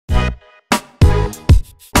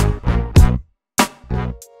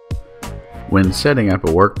When setting up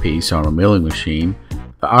a workpiece on a milling machine,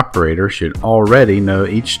 the operator should already know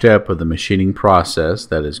each step of the machining process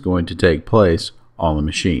that is going to take place on the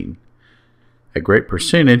machine. A great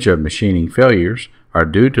percentage of machining failures are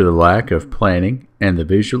due to the lack of planning and the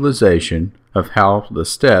visualization of how the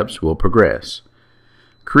steps will progress.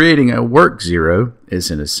 Creating a work zero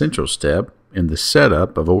is an essential step in the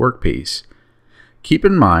setup of a workpiece. Keep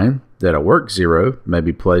in mind that a work zero may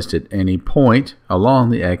be placed at any point along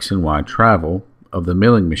the X and Y travel of the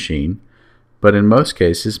milling machine, but in most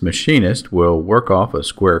cases machinists will work off a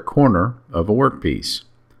square corner of a workpiece.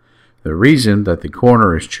 The reason that the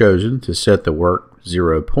corner is chosen to set the work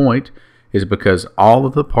zero point is because all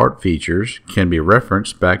of the part features can be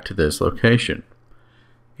referenced back to this location.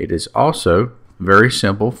 It is also very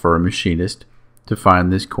simple for a machinist to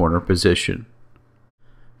find this corner position.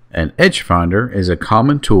 An edge finder is a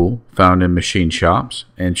common tool found in machine shops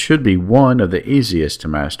and should be one of the easiest to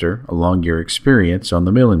master along your experience on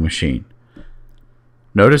the milling machine.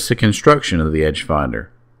 Notice the construction of the edge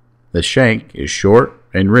finder. The shank is short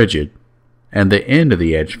and rigid, and the end of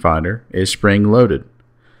the edge finder is spring-loaded.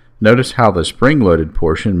 Notice how the spring-loaded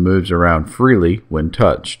portion moves around freely when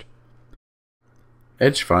touched.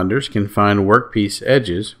 Edge finders can find workpiece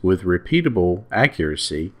edges with repeatable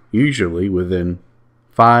accuracy, usually within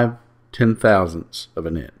 5/10,000ths of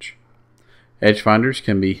an inch. Edge finders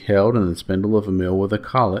can be held in the spindle of a mill with a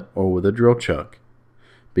collet or with a drill chuck.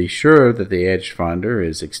 Be sure that the edge finder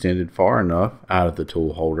is extended far enough out of the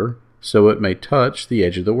tool holder so it may touch the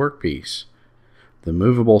edge of the workpiece. The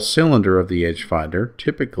movable cylinder of the edge finder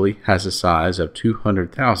typically has a size of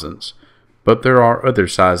 200,000ths, but there are other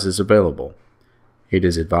sizes available. It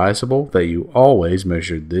is advisable that you always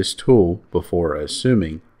measure this tool before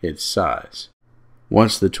assuming its size.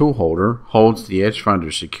 Once the tool holder holds the edge finder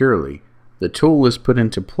securely, the tool is put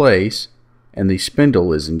into place and the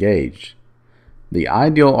spindle is engaged. The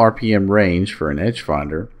ideal RPM range for an edge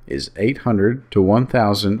finder is 800 to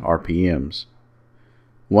 1000 RPMs.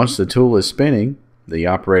 Once the tool is spinning, the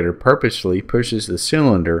operator purposefully pushes the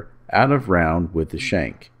cylinder out of round with the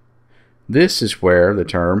shank. This is where the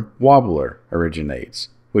term wobbler originates,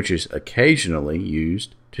 which is occasionally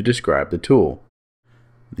used to describe the tool.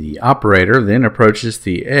 The operator then approaches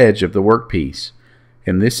the edge of the workpiece.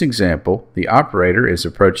 In this example, the operator is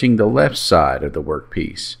approaching the left side of the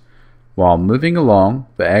workpiece. While moving along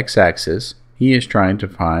the x-axis, he is trying to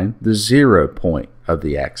find the 0 point of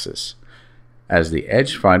the axis. As the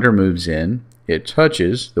edge finder moves in, it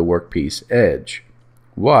touches the workpiece edge.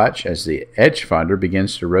 Watch as the edge finder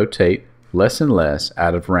begins to rotate less and less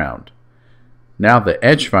out of round. Now the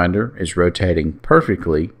edge finder is rotating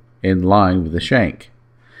perfectly in line with the shank.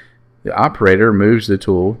 The operator moves the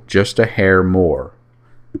tool just a hair more.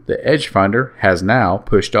 The edge finder has now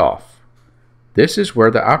pushed off. This is where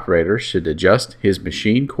the operator should adjust his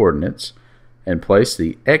machine coordinates and place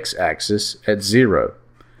the x-axis at 0.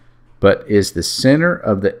 But is the center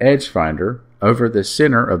of the edge finder over the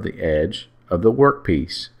center of the edge of the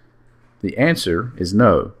workpiece? The answer is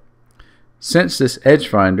no. Since this edge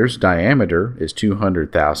finder's diameter is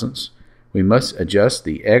 200 thousandths, we must adjust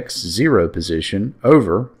the x0 position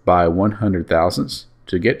over by 100 thousandths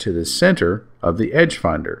to get to the center of the edge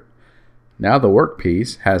finder. Now the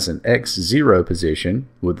workpiece has an x0 position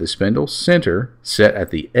with the spindle center set at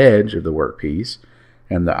the edge of the workpiece,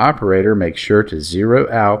 and the operator makes sure to zero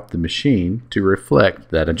out the machine to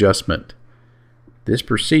reflect that adjustment. This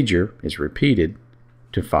procedure is repeated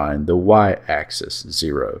to find the y-axis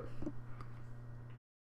 0.